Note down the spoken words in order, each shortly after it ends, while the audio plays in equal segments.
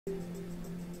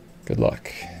Good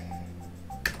luck.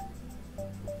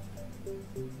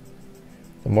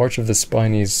 The March of the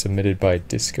Spinies submitted by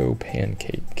Disco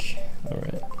Pancake.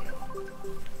 Alright.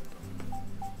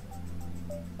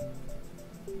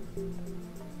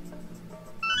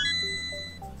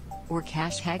 Or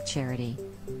cash hag charity.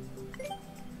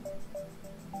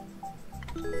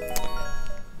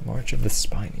 March of the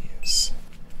Spinies.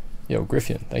 Yo,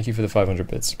 Griffin, thank you for the 500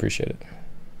 bits. Appreciate it.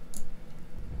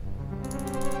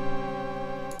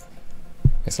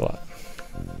 Thanks a lot.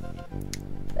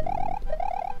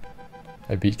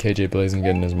 I beat KJ Blazing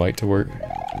getting his mic to work.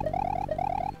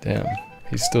 Damn,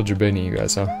 he's still debating you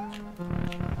guys, huh?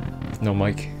 With no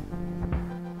mic.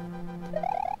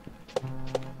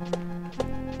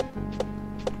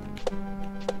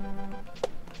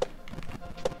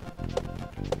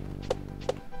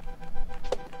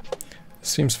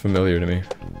 Seems familiar to me.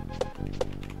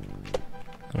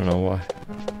 I don't know why.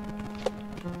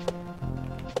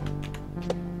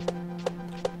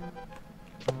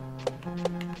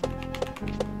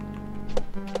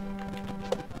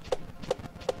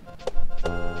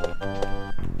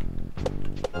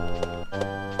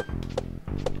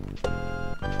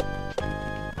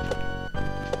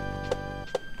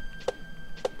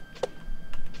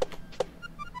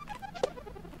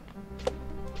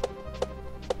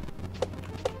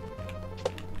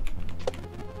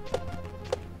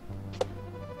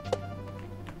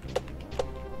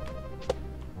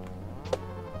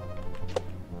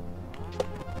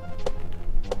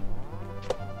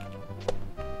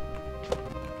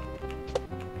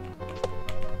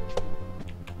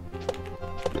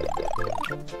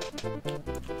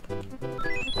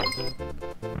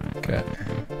 Okay.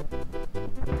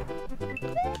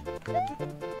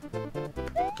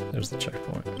 There's the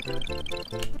checkpoint.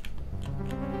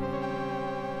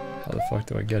 How the fuck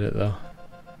do I get it though?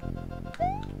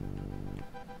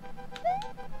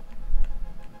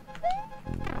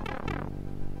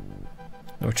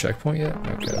 No checkpoint yet?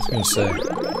 Okay, I was gonna say.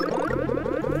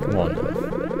 Come on now.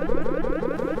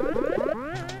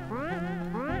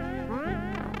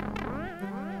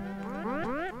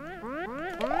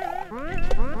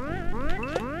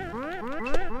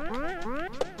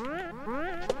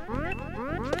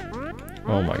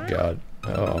 Oh my god.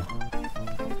 Oh.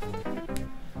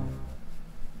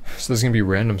 So there's gonna be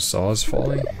random saws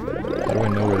falling? How do I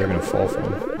know where they're gonna fall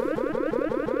from?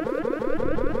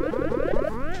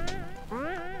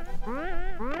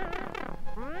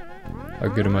 How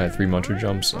good am I at 3 muncher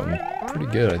jumps? I'm pretty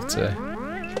good, I'd say.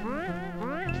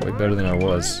 Way better than I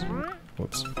was.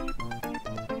 Whoops.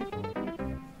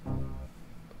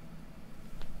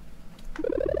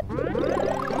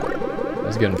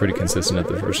 I was getting pretty consistent at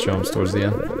the first jumps towards the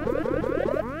end.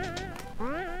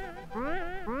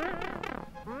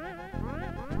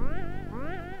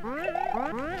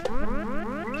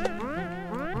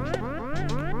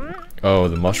 Oh,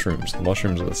 the mushrooms. The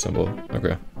mushrooms are the symbol.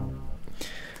 Okay.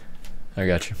 I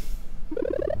got you.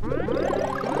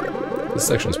 This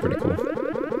section's pretty cool.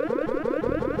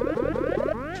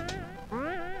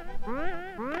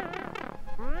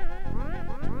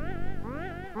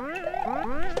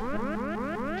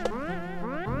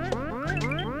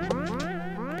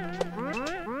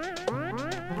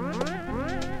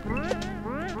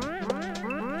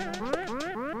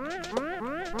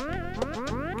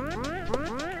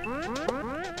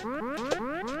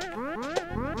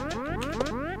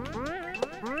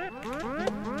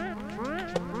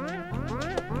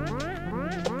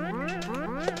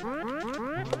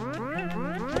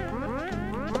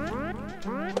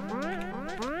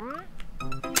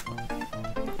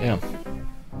 Damn.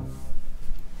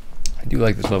 I do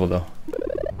like this level though.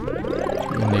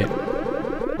 Really neat.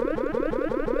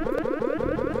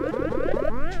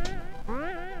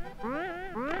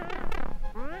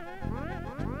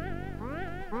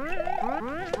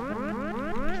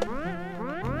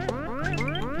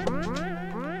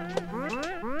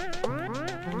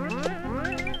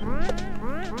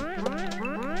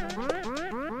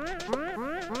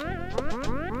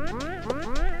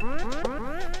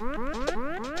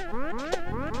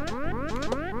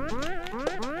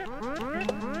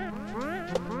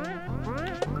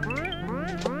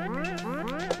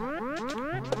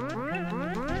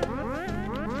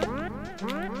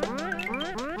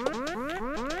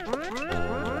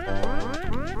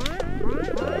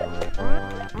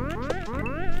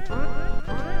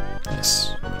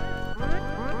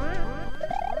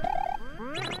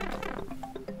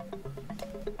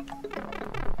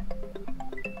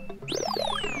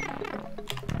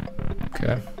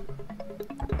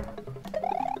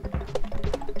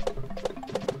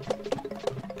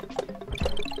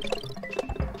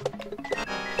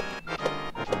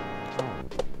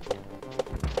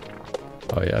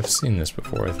 Oh yeah, I've seen this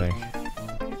before, I think.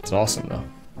 It's awesome though.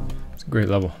 It's a great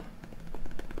level.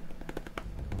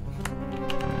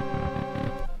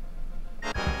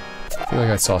 I feel like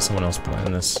I saw someone else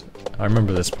playing this. I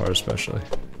remember this part especially.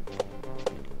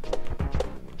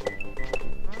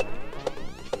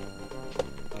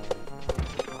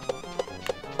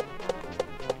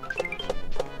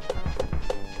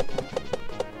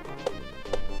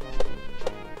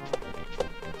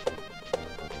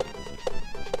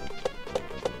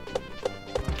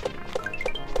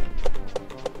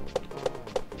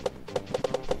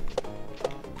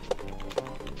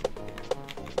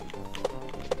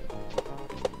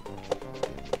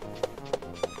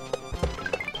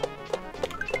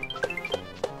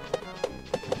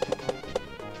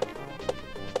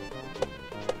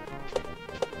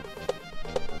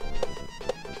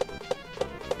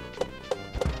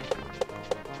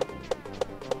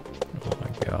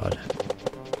 God.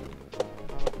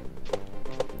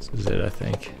 This is it, I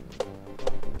think.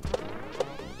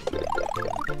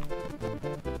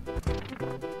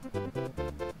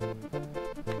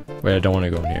 Wait, I don't want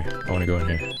to go in here. I want to go in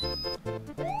here.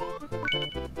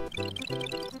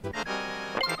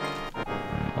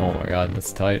 Oh my god,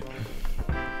 that's tight.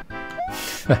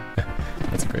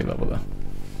 That's a great level though.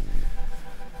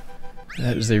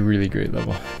 That is a really great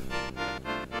level.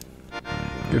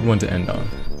 Good one to end on.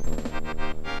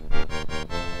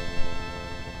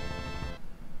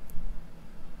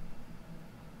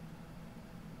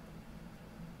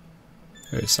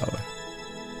 Very solid.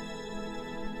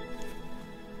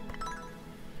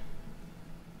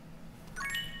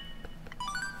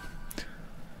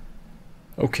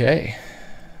 Okay.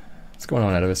 What's going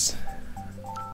on, Edibus?